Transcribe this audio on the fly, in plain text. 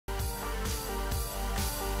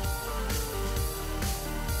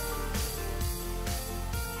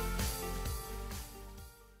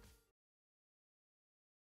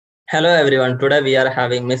Hello everyone. Today we are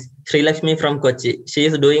having Miss Sree Lakshmi from Kochi. She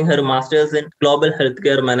is doing her masters in global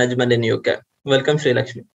healthcare management in UK. Welcome, Sree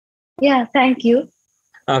Lakshmi. Yeah, thank you.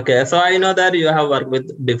 Okay, so I know that you have worked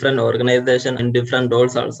with different organizations in different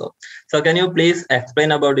roles also. So can you please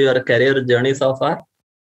explain about your career journey so far?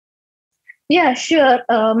 Yeah, sure.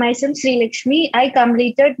 Myself, Sree Lakshmi. I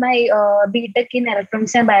completed my B.Tech in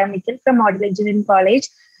Electronics and Biomedical from Biomedical Engineering College.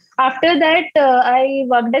 After that, I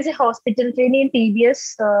worked as a hospital trainee in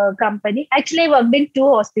TBS company. Actually, I worked in two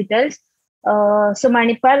hospitals, so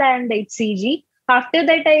Manipal and HCG. After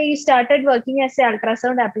that, I started working as an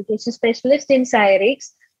ultrasound application specialist in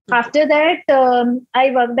Cyrix. After that,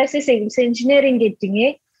 I worked as a sales engineer in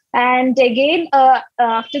Getting. And again,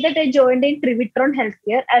 after that, I joined in Trivitron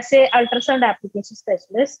Healthcare as a ultrasound application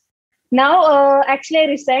specialist. Now, actually, I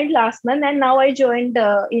resigned last month, and now I joined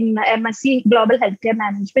in MSc Global Healthcare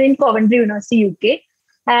Management in Coventry University, UK.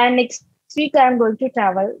 And next week, I'm going to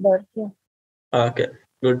travel there. Yeah. Okay,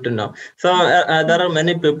 good to know. So there are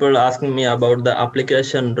many people asking me about the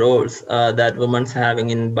application roles that women's having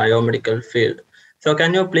in biomedical field. So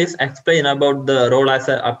can you please explain about the role as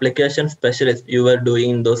an application specialist you were doing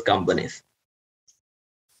in those companies?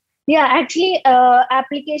 Yeah, actually,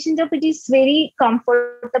 application job it is very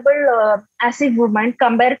comfortable as a woman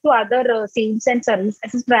compared to other sales and service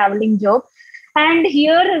as a traveling job. And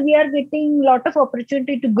here we are getting a lot of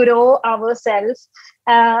opportunity to grow ourselves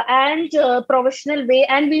and professional way,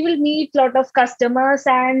 and we will meet a lot of customers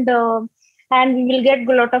and we will get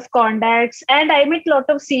a lot of contacts. And I met a lot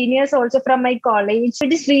of seniors also from my college.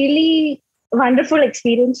 It is really wonderful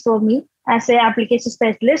experience for me as a application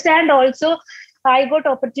specialist, and also I got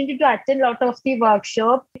opportunity to attend a lot of the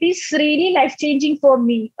workshop. It is really life changing for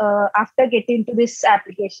me after getting into this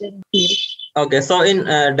application field. Okay, so in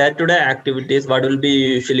day-to-day activities, what will be you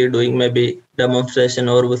usually doing? Maybe demonstration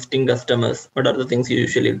or visiting customers. What are the things you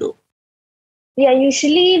usually do? Yeah,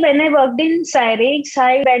 usually when I worked in Cyrix,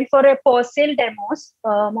 I went for a post-sale demos,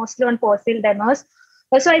 mostly on post-sale demos.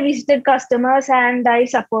 So I visited customers and I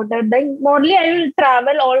supported them. Mostly I will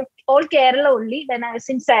travel all Kerala only when I was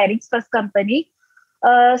in Cyrix first company.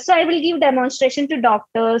 So I will give demonstration to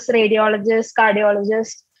doctors, radiologists,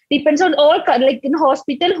 cardiologists. Depends on all like in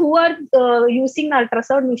hospital who are using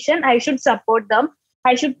ultrasound machine. I should support them.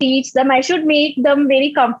 I should teach them. I should make them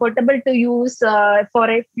very comfortable to use for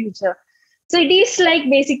a future. So it is like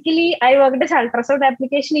basically I worked as ultrasound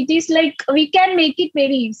application. It is like we can make it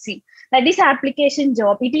very easy. That is application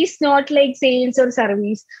job. It is not like sales or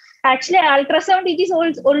service. Actually, ultrasound it is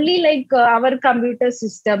only like our computer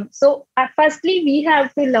system. So firstly, we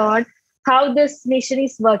have to learn how this machine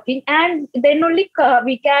is working, and then only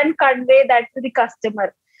we can convey that to the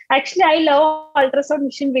customer. Actually, I love ultrasound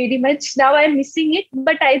machine very much. Now I'm missing it,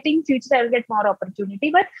 but I think future I will get more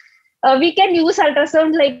opportunity. But we can use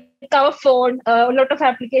ultrasound like our phone, a lot of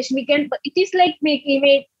application. We can. It is like make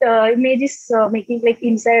images making like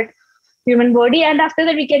inside human body, and after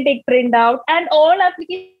that we can take print out and all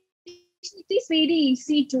application. It is very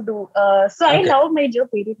easy to do. So I love my Okay. job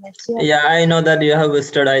very much. Yeah. Yeah, I know that you have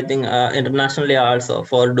visited, I think, internationally also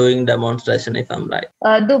for doing demonstration, if I'm right.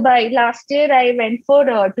 Dubai. Last year, I went for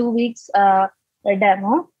 2 weeks a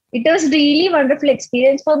demo. It was really wonderful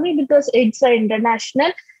experience for me because it's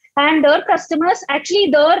international, and their customers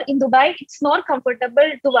actually there in Dubai, it's more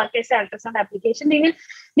comfortable to work as an ultrasound application. They will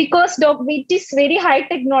because it is very high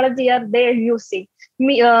technology are they using.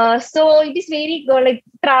 So it is very like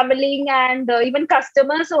traveling and even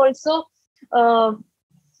customers also. Uh,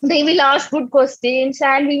 they will ask good questions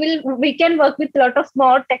and we can work with a lot of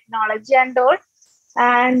more technology and all,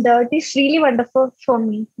 and it is really wonderful for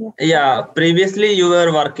me. Yeah. Yeah, previously you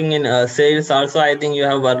were working in sales also. I think you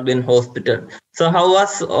have worked in hospital. So how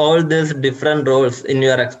was all these different roles in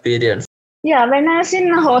your experience? Yeah, when I was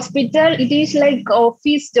in a hospital, it is like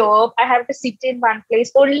office job. I have to sit in one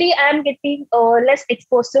place. Only I'm getting less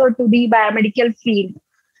exposure to the biomedical field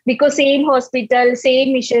because same hospital,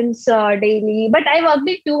 same missions daily. But I worked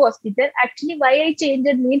in two hospitals. Actually, why I changed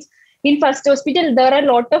it means in first hospital there are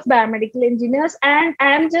a lot of biomedical engineers, and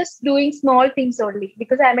I'm just doing small things only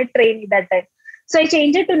because I'm a trainee that time. So I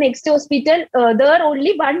changed it to next hospital. There are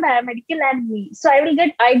only one biomedical and me. So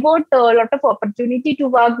I got a lot of opportunity to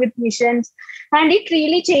work with missions, and it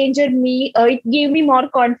really changed me. It gave me more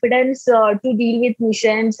confidence to deal with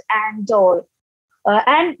missions and all.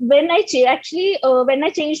 And when I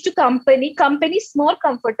changed to company is more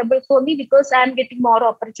comfortable for me because I'm getting more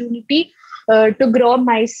opportunity to grow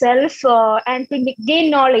myself and to gain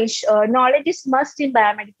knowledge. Knowledge is must in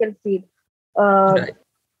biomedical field. Uh,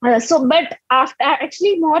 Right. but after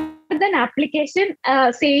actually more than application,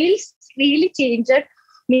 sales really changed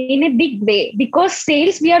in a big way, because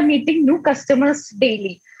sales, we are meeting new customers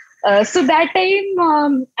daily. So that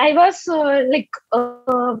time I was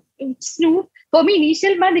it's new for me.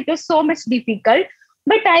 Initial month it was so much difficult,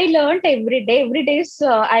 but I learned every day. Every day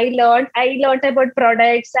I learned about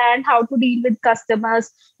products and how to deal with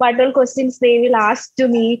customers, what all questions they will ask to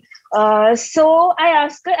me. So I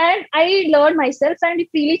asked and I learned myself, and it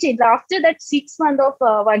really changed after that 6 months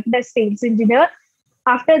of working as sales engineer.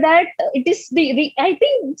 After that, it is I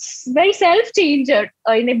think it's very self changed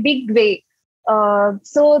in a big way.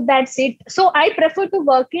 So that's it. So I prefer to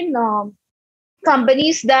work in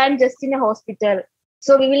companies than just in a hospital.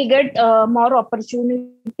 So we will get more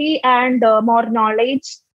opportunity and more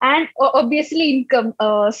knowledge, and obviously income,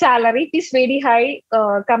 salary. It is very high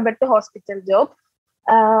compared to hospital job.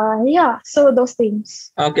 Yeah, so those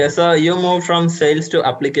things. Okay, so you moved from sales to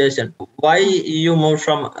application. Why you moved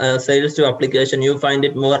from sales to application? You find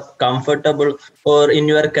it more comfortable, or in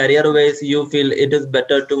your career ways, you feel it is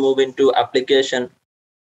better to move into application?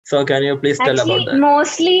 So can you please tell about Actually, that?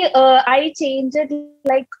 mostly I changed it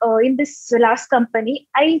like in this last company.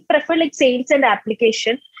 I prefer like sales and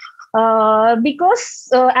application because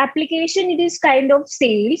application it is kind of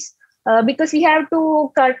sales. Because we have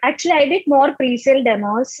to cut. Actually, I did more pre-sale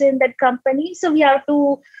demos in that company, so we have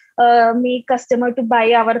to make customer to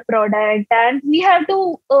buy our product, and we have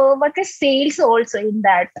to work as sales also in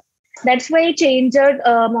that. That's why I changed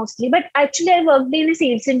mostly. But actually, I worked in a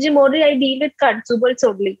sales engineer. More I deal with consumables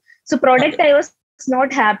only. So product, Okay. I was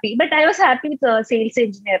not happy, but I was happy with sales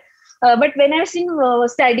engineer. But when I was in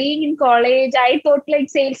studying in college, I thought like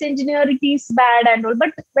sales engineer it is bad and all.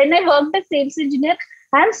 But when I worked as sales engineer,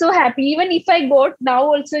 I'm so happy. Even if I got now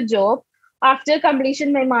also job after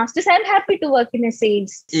completion my masters, I'm happy to work in a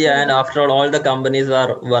sales. Yeah, and after all the companies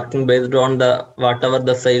are working based on the whatever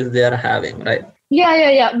the sales they are having, right?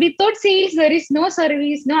 Yeah. Without sales, there is no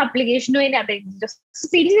service, no application, no any other. Just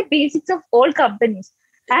sales is the basics of all companies.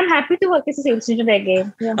 I'm happy to work as a sales engineer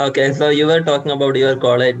again. Yeah. Okay, so you were talking about your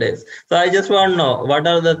college days. So I just want to know what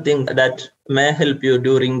are the things that may help you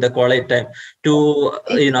during the college time to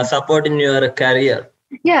support in your career.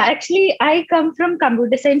 Yeah, actually, I come from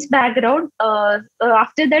computer science background.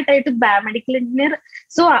 After that, I took biomedical engineer.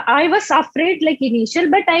 So I was afraid like initial,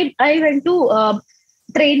 but I went to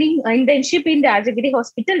training internship in Rajagiri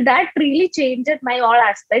Hospital. That really changed my all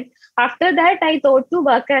aspect. After that, I thought to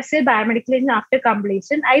work as a biomedical engineer after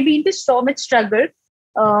completion. I been to so much struggle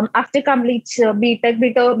after complete B.Tech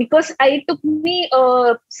because I took me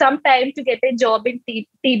some time to get a job in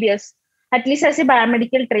TBS, at least as a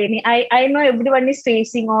biomedical trainee. I know everyone is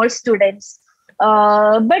facing, all students.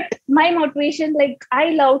 But my motivation, like I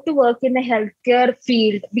love to work in a healthcare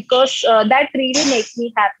field because that really makes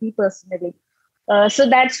me happy personally. So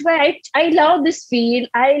that's why I love this field.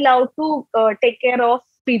 I love to take care of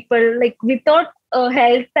people. Like without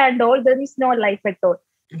health and all, there is no life at all.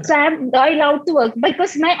 So I love to work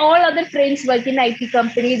because my all other friends work in IT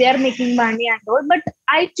company. They are making money and all, but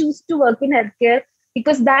I choose to work in healthcare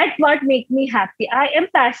because that what make me happy. I am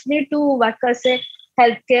passionate to work as a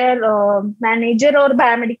healthcare manager or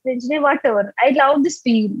biomedical engineer, whatever. I love this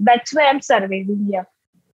field. That's why I'm surviving here.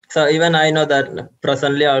 So even I know that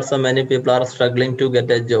presently also many people are struggling to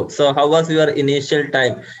get a job. So how was your initial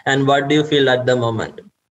time and what do you feel at the moment?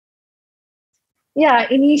 Yeah,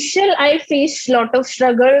 initial I faced lot of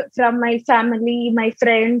struggle from my family, my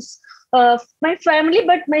friends, my family,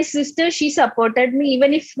 but my sister, she supported me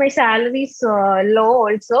even if my salary is low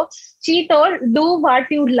also. She told, do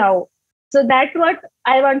what you love. So that's what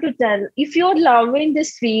I want to tell. If you're loving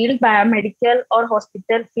this field, biomedical or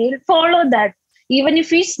hospital field, follow that. Even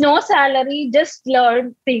if it's no salary, just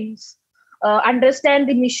learn things, understand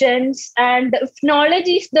the missions, and if knowledge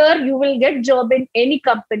is there, you will get job in any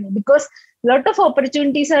company because lot of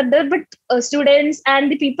opportunities are there, but students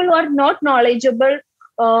and the people who are not knowledgeable,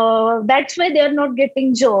 that's why they are not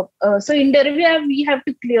getting job. So interview we have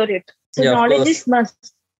to clear it. So Yeah, of knowledge is course.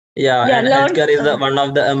 must. Yeah, Yeah, and learn. healthcare is one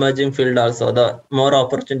of the emerging field also. The more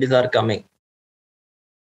opportunities are coming.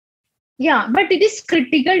 Yeah, but it is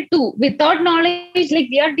critical too. Without knowledge, like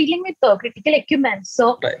we are dealing with critical equipment,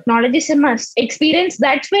 so Right. knowledge is a must. Experience.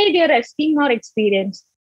 That's why they are asking more experience.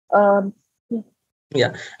 Um,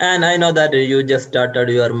 Yeah, and I know that you just started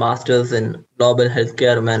your master's in global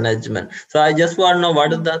healthcare management. So I just want to know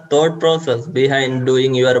what is the thought process behind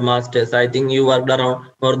doing your master's. I think you worked around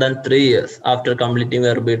more than 3 years after completing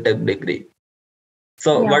your B.Tech degree.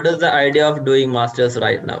 So yeah. what is the idea of doing master's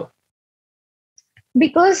right now?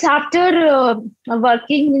 Because after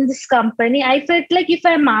working in this company, I felt like if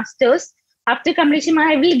I masters after completion,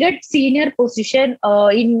 I will get senior position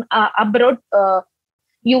in abroad.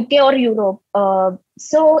 UK or Europe.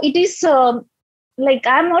 So it is like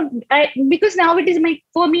I'm not because now it is my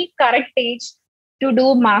for me correct age to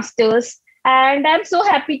do masters, and I'm so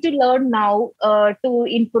happy to learn now to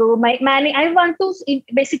improve my I want to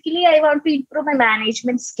basically I want to improve my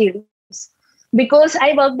management skills because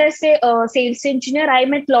I worked as a sales engineer. I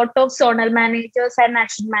met lot of zonal managers and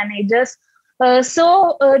national managers.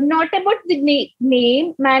 Not about the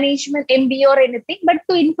name management MBA or anything, but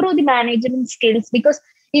to improve the management skills, because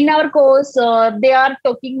in our course they are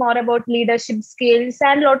talking more about leadership skills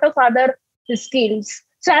and lot of other skills.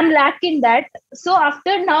 So I'm lacking that. So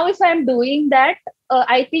after now, if I'm doing that,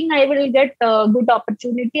 I think I will get a good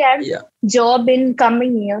opportunity and Yeah. job in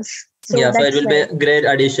coming years. So Yeah, so it that's will be why. a great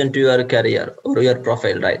addition to your career or your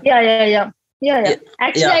profile, right? Yeah. Yeah,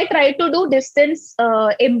 Actually, yeah. I try to do distance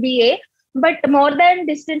MBA, but more than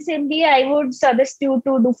distance MBA, I would suggest you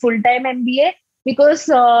to do full time MBA, because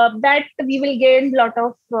that we will gain lot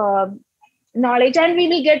of knowledge and we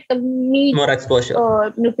will get meet More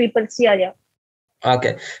exposure. new people. Yeah.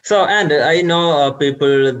 Okay, so and I know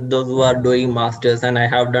people those who are doing masters, and I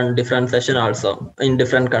have done different session also in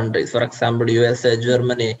different countries. For example, USA,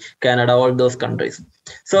 Germany, Canada, all those countries.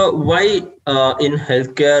 So why in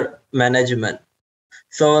healthcare management?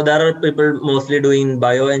 So there are people mostly doing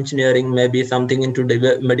bioengineering, maybe something into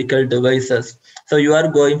medical devices. So you are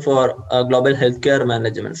going for global healthcare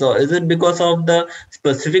management. So is it because of the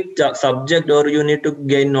specific subject, or you need to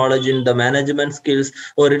gain knowledge in the management skills,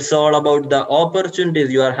 or it's all about the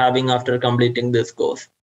opportunities you are having after completing this course?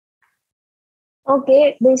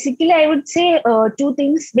 Okay, basically, I would say two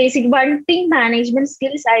things. Basic one thing, management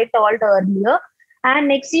skills I told earlier, and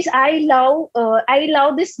next is I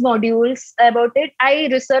love these modules about it. I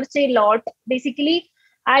research a lot. Basically,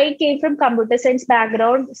 I came from computer science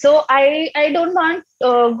background, so I don't want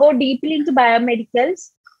go deeply into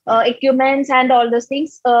biomedicals, equipments, and all those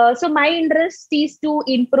things. So my interest is to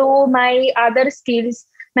improve my other skills,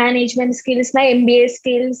 management skills, my MBA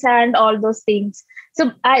skills, and all those things.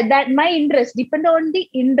 So that my interest depend on the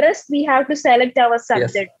interest. We have to select our Yes,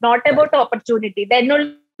 subject, not right. about opportunity. Then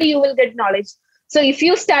only you will get knowledge. So if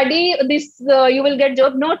you study this, you will get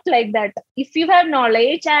job. Not like that. If you have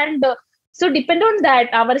knowledge, and so depend on that,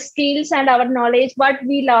 our skills and our knowledge, what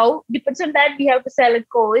we love depends on that. We have to select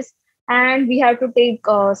course and we have to take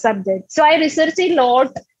subject. So I research a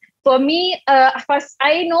lot. For me, first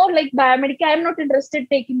I know like biomedical. I'm not interested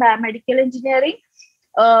taking biomedical engineering,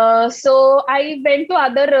 so I went to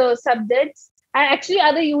other subjects, and actually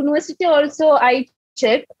other university also I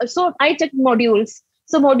checked. So I checked modules.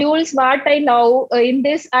 So modules, what I love in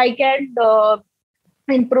this, I can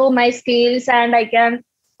improve my skills, and I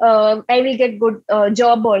will get good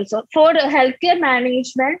job also for healthcare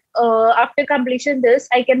management. After completion this,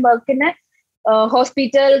 I can work in a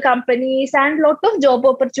hospital companies and lot of job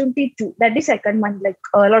opportunity too. That is second one, like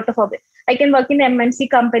a lot of I can work in MNC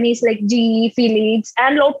companies like GE, Philips,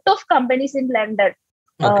 and lot of companies in London.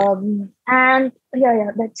 Okay. And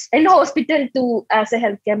that's in hospital too as a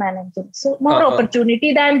healthcare manager. So more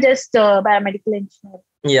opportunity than just biomedical engineer.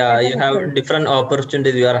 Yeah, you have different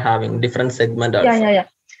opportunities you are having, different segment also. Yeah.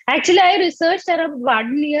 Actually, I researched around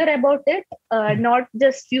 1 year about it, not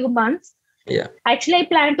just few months. Yeah. Actually, I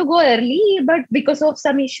plan to go early, but because of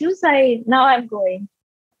some issues, I'm going.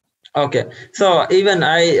 Okay, so even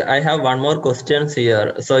I have one more questions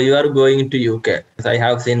here. So you are going to UK. I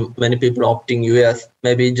have seen many people opting US,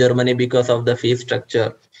 maybe Germany because of the fee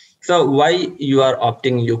structure. So why you are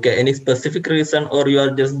opting UK? Any specific reason, or you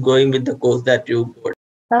are just going with the course that you got?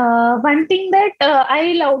 One thing that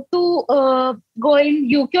I love to go in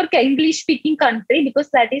UK or English speaking country, because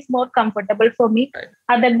that is more comfortable for me, Right.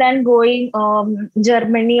 other than going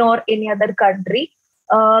Germany or any other country.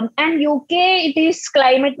 And UK, it is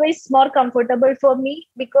climate wise more comfortable for me,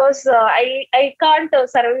 because I can't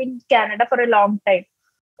survive in Canada for a long time.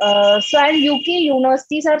 And UK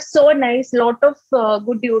universities are so nice, lot of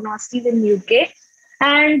good universities in UK.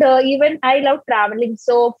 And even I love traveling.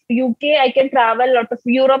 So UK, I can travel. Lot of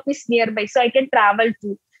Europe is nearby, so I can travel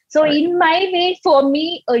too. So Right. in my way, for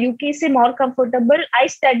me, UK is more comfortable. I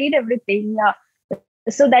studied everything. Yeah.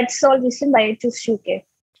 So that's all reason why I choose UK.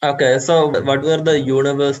 Okay, so what were the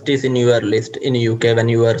universities in your list in UK when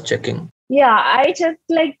you were checking? Yeah, I checked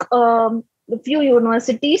like a few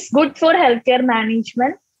universities good for healthcare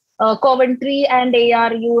management. Coventry and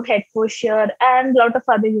ARU, Hertfordshire, and lot of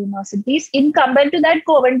other universities. In compared to that,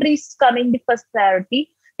 Coventry is coming the first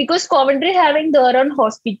priority, because Coventry having their own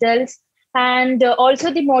hospitals, and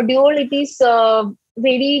also the module, it is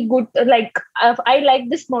very good. Like I like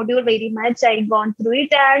this module very much. I gone through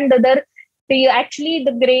it, and actually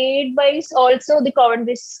the grade wise also the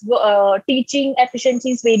Coventry's teaching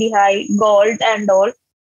efficiency is very high, gold and all.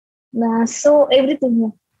 So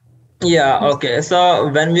everything. Yeah, Yes. okay. So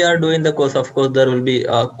when we are doing the course, of course, there will be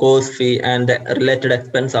a course fee and the related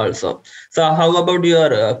expense also. So how about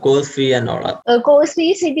your course fee and all? Course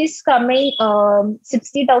fees, it is coming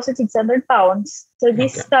 60,600 pounds. So it Okay,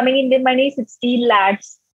 is coming in the money 16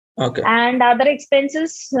 lakhs. okay. And other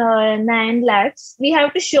expenses 9 lakhs. We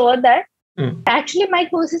have to show that Hmm. actually my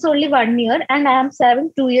course is only 1 year and I am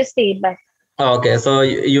serving 2 years paid back. Okay, so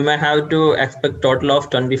you may have to expect total of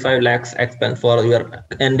 25 lakhs expense for your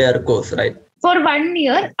entire course, right? For 1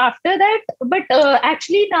 year after that, but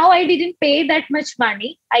actually now I didn't pay that much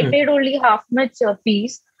money. I Hmm. paid only half much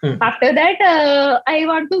fees. Hmm. After that, I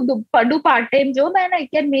want to do part-time job and I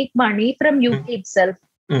can make money from Hmm. UK itself.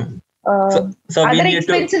 Hmm. Uh, So we Other need to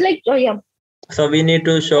expenses like, oh yeah,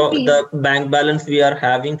 show please. the bank balance we are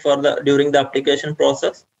having for the during the application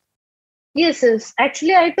process. Yes, yes.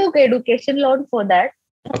 Actually, I took education loan for that.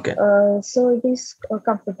 Okay. So it is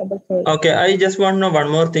comfortable for it. Okay, I just want to know one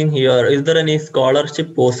more thing here. Is there any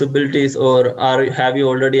scholarship possibilities, or have you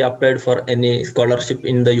already applied for any scholarship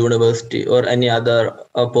in the university, or any other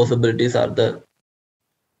possibilities are there?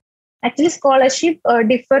 Actually, scholarship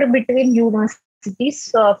differ between universities.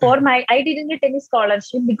 For Mm. my, I didn't get any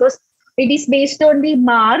scholarship because it is based on the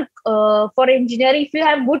mark. For engineering, if you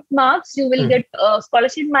have good marks, you will Mm. get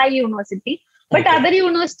scholarship in my university. But Okay. other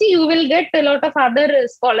university, you will get a lot of other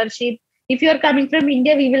scholarship. If you are coming from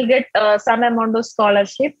India, we will get some amount of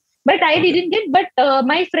scholarship. But I Okay. didn't get. But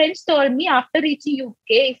my friends told me after reaching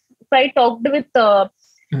UK, if I talked with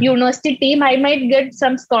Mm. university team, I might get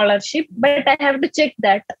some scholarship. But I have to check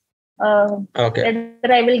that Okay.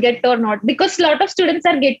 whether I will get or not because a lot of students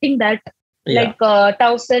are getting that Yeah. like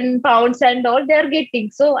 1,000 pounds and all they are getting.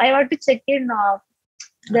 So I want to check in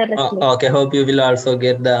directly. Okay, hope you will also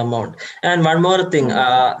get the amount. And one more thing,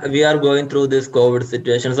 Mm. we are going through this COVID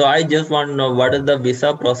situation. So I just want to know what is the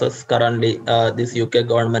visa process currently this UK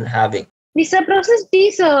government having? Visa process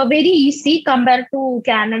is very easy compared to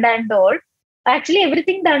Canada and all. Actually,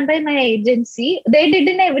 everything done by my agency. They did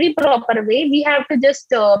in every proper way. We have to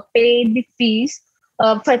just pay the fees.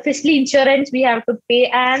 For firstly, insurance we have to pay,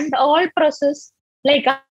 and all process like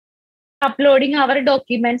uploading our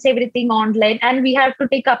documents, everything online, and we have to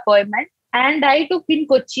take appointment. And I took in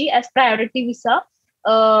Kochi as priority visa.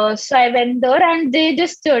 So I went there, and they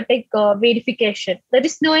just take verification. There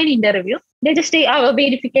is no any interview. They just take our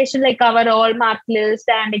verification, like our all mark list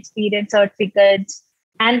and experience certificates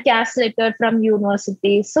and cash letter from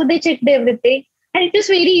university. So they checked everything, and it was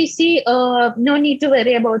very easy. No need to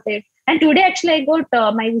worry about it. And today, actually, I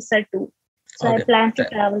got my visa too. So I Okay. plan to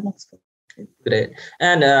travel next week. Great.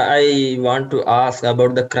 And I want to ask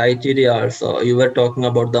about the criteria also. You were talking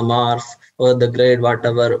about the marks or the grade,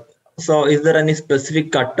 whatever. So, is there any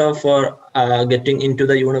specific cutoff for getting into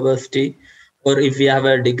the university? Or if we have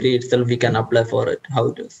a degree itself, we can apply for it? How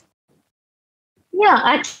it is? Yeah,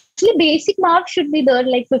 actually, basic marks should be there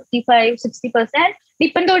like 55, 60%.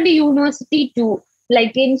 Depend on the university too.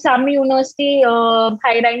 Like in some university,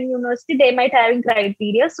 high ranking university, they might having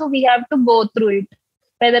criteria. So we have to go through it,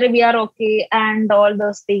 whether we are okay and all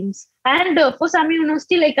those things. And for some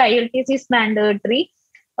university, like IELTS is mandatory.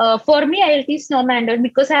 For me, IELTS is no mandatory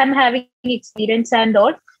because I am having experience and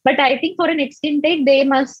all. But I think for an next intake, they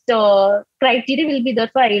must criteria will be there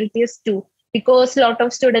for IELTS too because a lot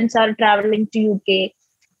of students are traveling to UK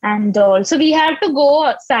and all. So we have to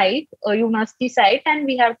go site, university site, and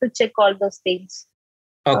we have to check all those things.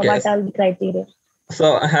 Okay. What are the criteria?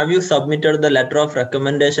 So, have you submitted the letter of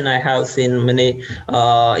recommendation? I have seen many,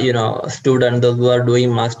 students those who are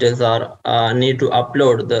doing masters are need to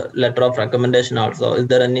upload the letter of recommendation also. Is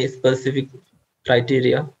there any specific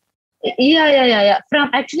criteria? Yeah. From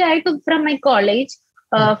actually, I took from my college.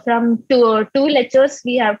 Hmm. From two lectures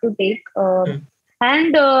we have to take, Hmm.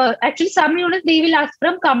 and actually some units they will ask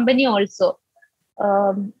from company also.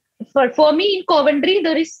 Um, for me in Coventry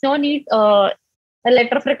there is no need a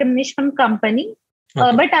letter of recommendation from company.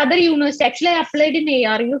 Okay. But other university actually I applied in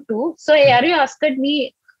ARU too. So Hmm. ARU asked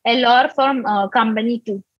me LR from company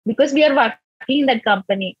too because we are working in that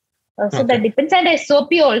company. So that Okay. depends. And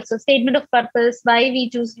SOP also, statement of purpose, why we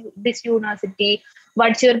choose this university,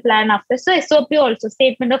 what's your plan after. So SOP also,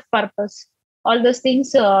 statement of purpose. All those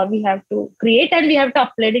things we have to create and we have to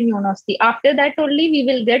apply in university. After that only we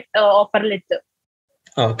will get offer letter.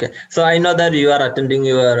 Okay. So I know that you are attending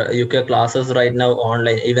your UK classes right now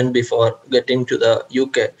online, even before getting to the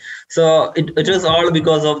UK. So it is all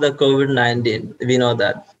because of the COVID-19. We know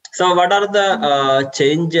that. So what are the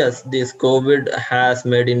changes this COVID has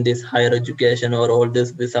made in this higher education or all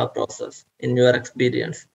this visa process in your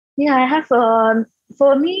experience? Yeah, I have.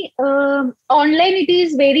 For me, online it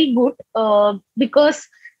is very good because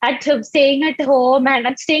staying at home and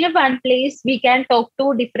at staying at one place, we can talk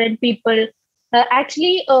to different people.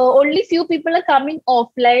 Actually, only few people are coming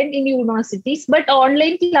offline in universities, but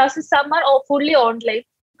online classes some are fully online.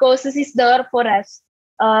 Courses is there for us.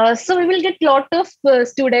 So we will get lot of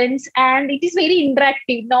students, and it is very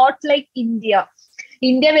interactive, not like India.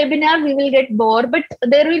 India webinar, we will get bored, but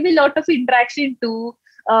there will be lot of interaction too.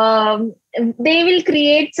 They will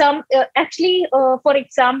create some, for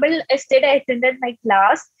example, yesterday I attended my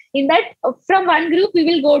class. In that, from one group, we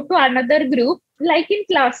will go to another group, like in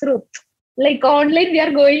classroom. Like online, we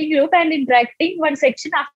are going group and interacting one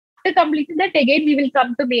section. After completing that, again, we will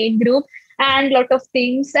come to main group and lot of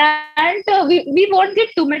things. And we won't get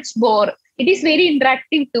too much bore. It is very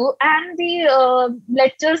interactive too, and the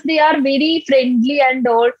lectures, they are very friendly and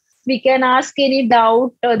all. We can ask any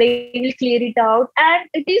doubt, they will clear it out, and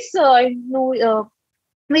it is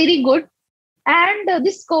very good. And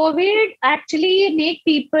this COVID actually make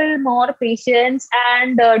people more patient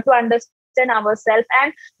and to understand ourselves,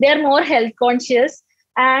 and they are more health conscious.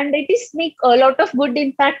 And it is make a lot of good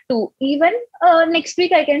impact too. Even next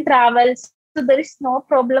week I can travel, so there is no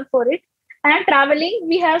problem for it. And traveling,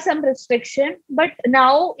 we have some restriction, but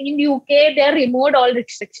now in UK they removed all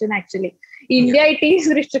restriction. Actually, Yeah. India, it is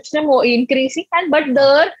restriction more increasing, and but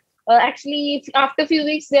there actually after few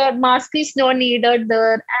weeks their mask is not needed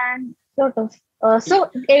there, and lot of so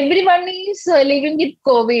everyone is living with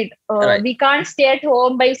COVID. Right. We can't stay at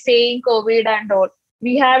home by saying COVID and all.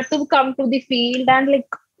 We have to come to the field, and like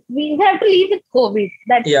we have to live with COVID.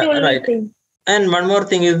 That's Yeah, the only right. thing. And one more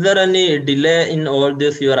thing, is there any delay in all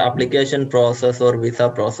this your application process or visa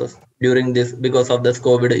process during this because of this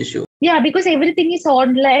COVID issue? Yeah, because everything is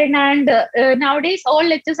online, and nowadays all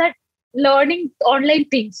lectures are learning online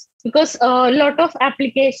things, because a lot of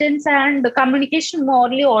applications and communication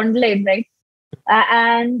morely online, right?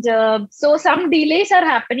 And so some delays are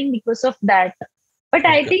happening because of that. But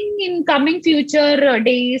I Okay. think in coming future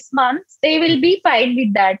days, months, they will be fine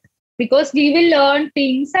with that, because we will learn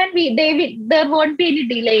things, and there won't be any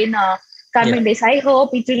delay in Yeah. coming days. I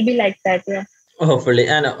hope it will be like that. Yeah. Hopefully,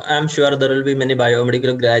 and I'm sure there will be many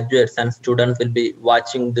biomedical graduates and students will be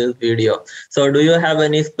watching this video. So, do you have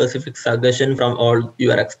any specific suggestion from all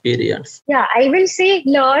your experience? Yeah, I will say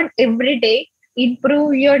learn every day,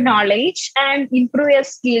 improve your knowledge and improve your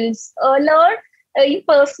skills. Learn in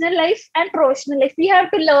personal life and professional life. We have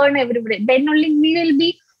to learn every day. Then only we will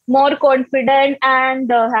be more confident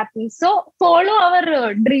and happy. So follow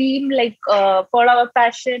our dream, like follow our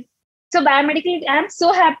passion. So biomedical, I'm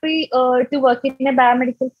so happy to work in a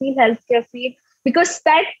biomedical field, healthcare field, because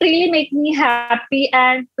that really make me happy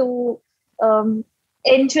and to um,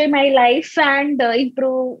 enjoy my life and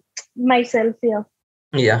improve myself here.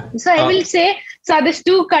 Yeah. So I will say, suggest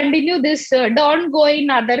to continue this. Don't go in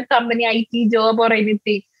other company, IT job or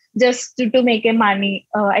anything, just to make a money.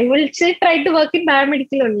 I will say try to work in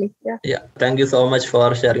biomedical only. Yeah. Yeah. Thank you so much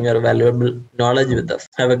for sharing your valuable knowledge with us.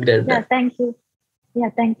 Have a great day. Yeah. Thank you. Yeah.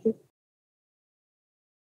 Thank you.